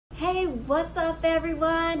Hey, what's up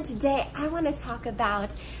everyone? Today I want to talk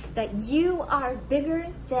about that you are bigger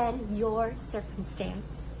than your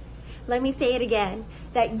circumstance. Let me say it again,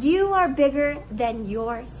 that you are bigger than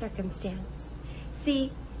your circumstance.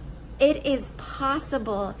 See, it is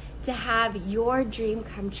possible to have your dream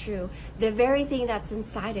come true, the very thing that's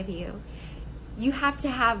inside of you. You have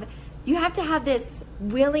to have this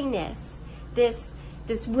willingness,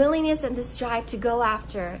 this willingness and this drive to go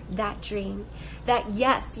after that dream. That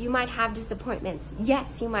yes, you might have disappointments.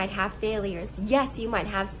 Yes, you might have failures. Yes, you might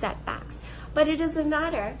have setbacks. But it doesn't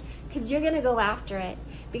matter because you're going to go after it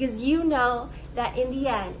because you know that in the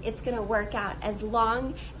end, it's going to work out as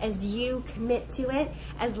long as you commit to it,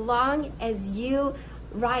 as long as you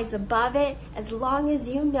rise above it, as long as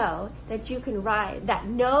you know that you can rise, that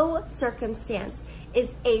no circumstance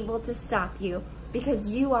is able to stop you because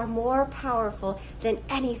you are more powerful than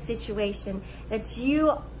any situation, that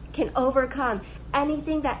you can overcome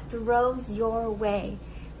anything that throws your way.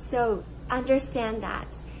 So understand that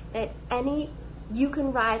you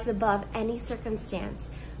can rise above any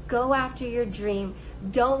circumstance. Go after your dream.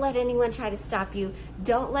 Don't let anyone try to stop you.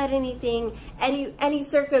 Don't let any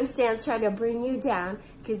circumstance try to bring you down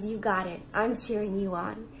because you got it. I'm cheering you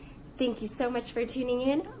on. Thank you so much for tuning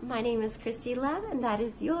in. My name is Christy Love, and that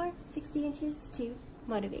is your 60 Inches to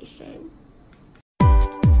Motivation.